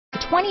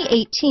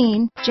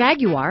2018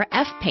 Jaguar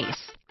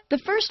F-Pace. The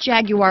first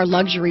Jaguar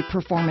luxury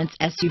performance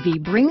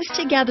SUV brings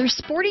together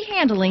sporty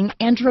handling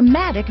and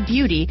dramatic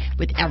beauty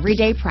with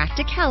everyday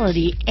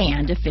practicality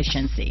and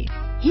efficiency.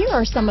 Here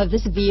are some of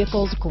this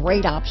vehicle's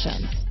great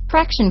options: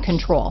 traction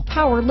control,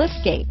 power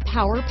liftgate,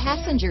 power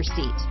passenger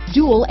seat,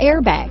 dual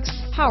airbags,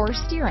 power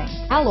steering,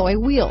 alloy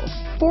wheels,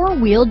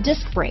 four-wheel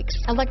disc brakes,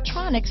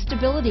 electronic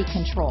stability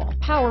control,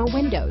 power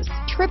windows,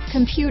 trip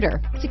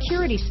computer,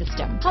 security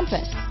system,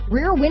 compass,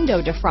 rear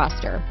window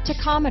defroster,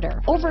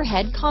 tachometer,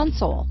 overhead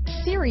console,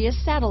 Sirius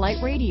satellite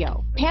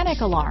radio, panic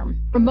alarm,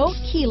 remote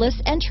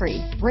keyless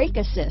entry, brake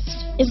assist.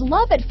 Is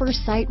love at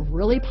first sight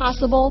really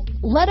possible?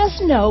 Let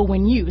us know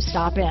when you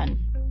stop in.